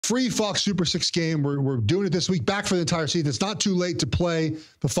free Fox Super 6 game. We're doing it this week, back for the entire season. It's not too late to play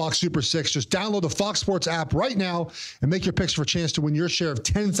the Fox Super 6. Just download the Fox Sports app right now and make your picks for a chance to win your share of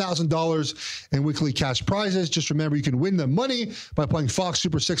 $10,000 in weekly cash prizes. Just remember, you can win the money by playing Fox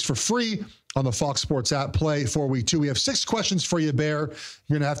Super 6 for free on the Fox Sports app. Play for week 2. We have 6 questions for you, Bear.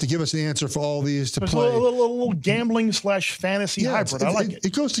 You're going to have to give us an answer for all these to play. A little gambling / fantasy hybrid. I like it.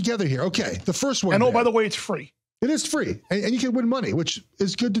 It goes together here. Okay, the first one. And Bear. by the way, it's free. It is free, and you can win money, which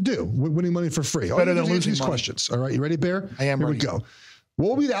is good to do. Winning money for free. Better than losing these money. questions. All right, you ready, Bear? I am ready. Here we go. What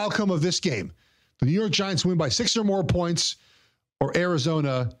will be the outcome of this game? The New York Giants win by 6 or more points, or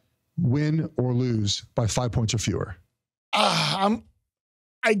Arizona win or lose by 5 points or fewer? I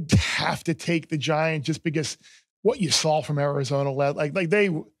have to take the Giants just because what you saw from Arizona,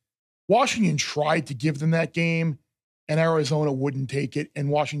 Washington tried to give them that game, and Arizona wouldn't take it, and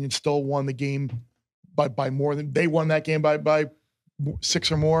Washington still won the game by more than they won that game by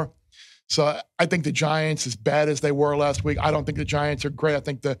 6 or more. So I think the Giants, as bad as they were last week, I don't think the Giants are great. I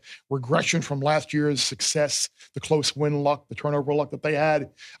think the regression from last year's success, the close win luck, the turnover luck that they had,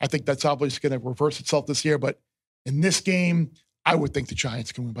 I think that's obviously going to reverse itself this year. But in this game, I would think the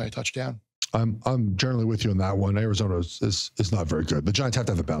Giants can win by a touchdown. I'm generally with you on that one. Arizona is not very good. The Giants have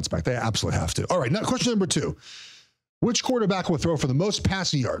to have a bounce back. They absolutely have to. All right, now question number 2. Which quarterback will throw for the most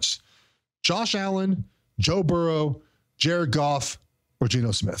passing yards? Josh Allen, Joe Burrow, Jared Goff, or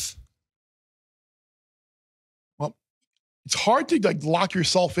Geno Smith? Well, it's hard to lock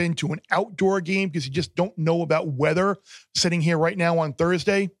yourself into an outdoor game because you just don't know about weather sitting here right now on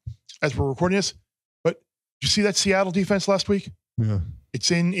Thursday as we're recording this. But did you see that Seattle defense last week? Yeah. It's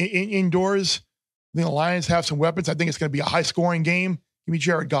indoors. I think the Lions have some weapons. I think it's going to be a high-scoring game. Give me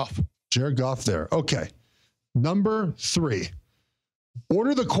Jared Goff. Jared Goff there. Okay. Number 3.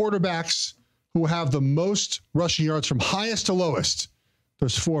 Order the quarterbacks who have the most rushing yards from highest to lowest.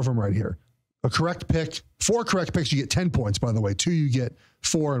 There's 4 of them right here. A correct pick. 4 correct picks, you get 10 points, by the way. 2, you get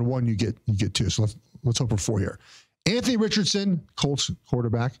 4, and 1, you get 2. So let's hope for 4 here. Anthony Richardson, Colts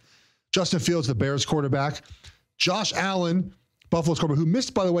quarterback. Justin Fields, the Bears quarterback. Josh Allen, Buffalo's quarterback, who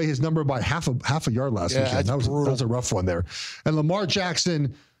missed, by the way, his number by half a yard last weekend. That was a rough one there. And Lamar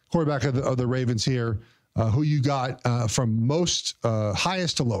Jackson, quarterback of the Ravens here. Who you got from most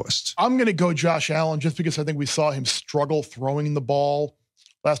highest to lowest? I'm going to go Josh Allen just because I think we saw him struggle throwing the ball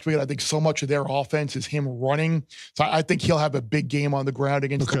last week. I think so much of their offense is him running. So I think he'll have a big game on the ground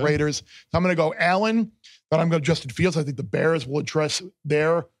against the Raiders. So I'm going to go Allen, but I'm going to Justin Fields. I think the Bears will address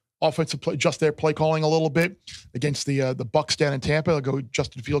their offensive play, just their play calling a little bit against the Bucs down in Tampa. I'll go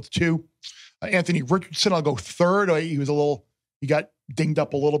Justin Fields 2. Anthony Richardson, I'll go 3rd. He got dinged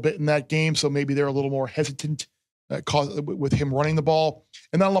up a little bit in that game, so maybe they're a little more hesitant with him running the ball.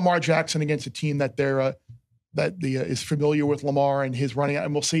 And then Lamar Jackson against a team that is familiar with Lamar and his running,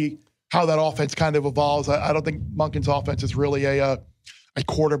 and we'll see how that offense kind of evolves. I don't think Monken's offense is really a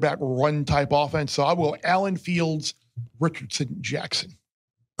quarterback run type offense, so I will Allen, Fields, Richardson, Jackson.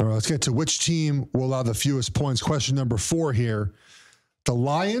 All right, let's get to which team will allow the fewest points. Question number 4 here. The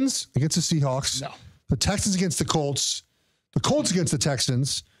Lions against the Seahawks. No. The Texans against the Colts. The Colts against the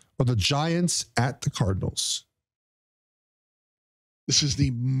Texans, or the Giants at the Cardinals? This is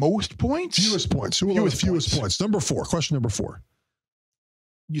the most points? Fewest points. Who will have the fewest points? Number 4. Question number 4.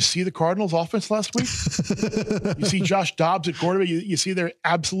 You see the Cardinals offense last week? You see Josh Dobbs at quarterback? You see their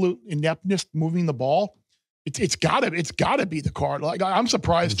absolute ineptness moving the ball? It's gotta be the Cardinals. I'm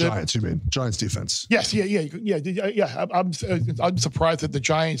surprised. The Giants, you mean? Giants defense. Yes, yeah. I'm surprised that the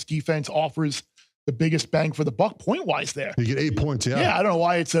Giants defense offers the biggest bang for the buck point wise there. You get 8 points, yeah. Yeah, I don't know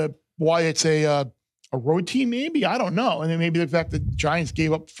why it's a road team, maybe. I don't know. And then maybe the fact that the Giants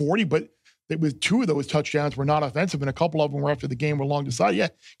gave up 40, but with 2 of those touchdowns were not offensive, and a couple of them were after the game were long decided. Yeah,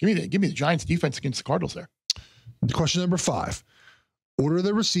 give me the Giants defense against the Cardinals there. Question number 5. Order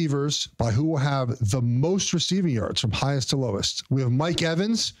the receivers by who will have the most receiving yards from highest to lowest. We have Mike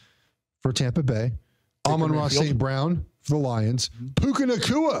Evans for Tampa Bay, Amon-Ra St. Brown for the Lions, Puka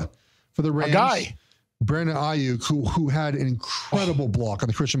Nacua for the Rams. A guy. Brandon Ayuk, who had an incredible block on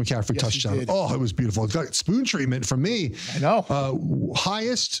the Christian McCaffrey touchdown. Oh, it was beautiful. It got spoon treatment from me. I know.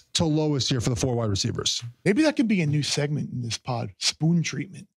 Highest to lowest here for the 4 wide receivers. Maybe that could be a new segment in this pod, spoon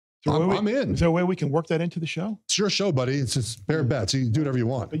treatment. I'm in. Is there a way we can work that into the show? It's your show, buddy. It's just bare bets. You can do whatever you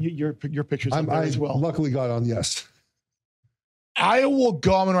want. But your picture's on there as well. Luckily got on, yes. I will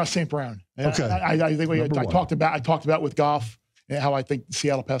go Amon-Ra St. Brown. Okay. I think I talked about with Goff and how I think the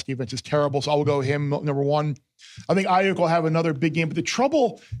Seattle pass defense is terrible. So I will go him number 1. I think Ayuk will have another big game. But the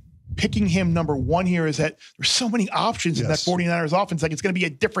trouble picking him number 1 here is that there's so many options in that 49ers offense. Like it's going to be a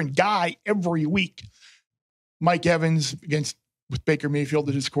different guy every week. Mike Evans against with Baker Mayfield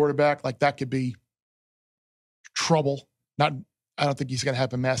as his quarterback, like that could be trouble. I don't think he's going to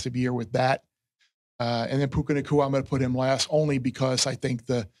have a massive year with that. And then Puka Nacua, I'm going to put him last only because I think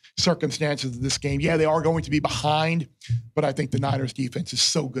the circumstances of this game, they are going to be behind, but I think the Niners defense is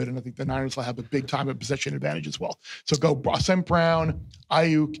so good, and I think the Niners will have a big time of possession advantage as well. So go St. Brown,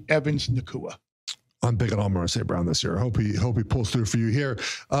 Ayuk, Evans, Nacua. I'm big on Amon St. Brown this year. I hope he pulls through for you here.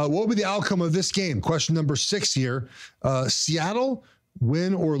 What will be the outcome of this game? Question number 6 here. Seattle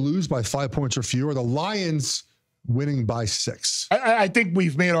win or lose by 5 points or fewer. The Lions winning by 6. I think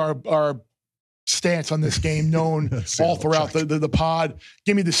we've made our stance on this game known all throughout the pod.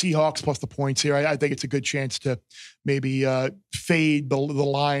 Give me the Seahawks plus the points here. I think it's a good chance to maybe fade the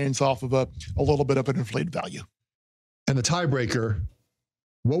Lions off of a little bit of an inflated value. And the tiebreaker,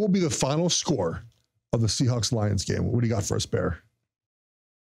 what will be the final score of the Seahawks-Lions game? What do you got for us, Bear?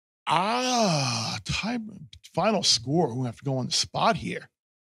 Final score. We have to go on the spot here.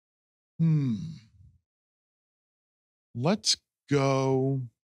 Let's go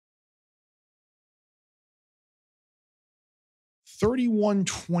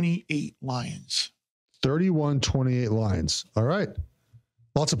 31-28 Lions. 31-28 Lions. All right.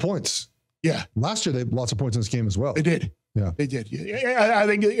 Lots of points. Yeah. Last year, they had lots of points in this game as well. They did. Yeah. They did. I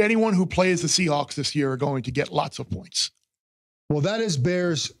think anyone who plays the Seahawks this year are going to get lots of points. Well, that is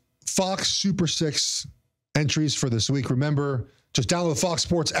Bear's Fox Super 6 entries for this week. Remember, just download the Fox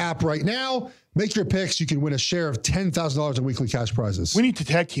Sports app right now. Make your picks. You can win a share of $10,000 in weekly cash prizes. We need to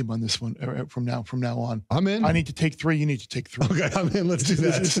tag team on this one from now on. I'm in. I need to take 3. You need to take 3. Okay, I'm in. Let's do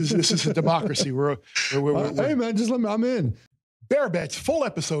that. This is a democracy. Hey, man, just let me. I'm in. Bear Bets full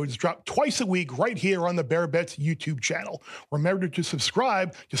episodes drop twice a week right here on the Bear Bets YouTube channel. Remember to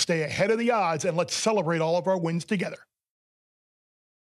subscribe to stay ahead of the odds, and let's celebrate all of our wins together.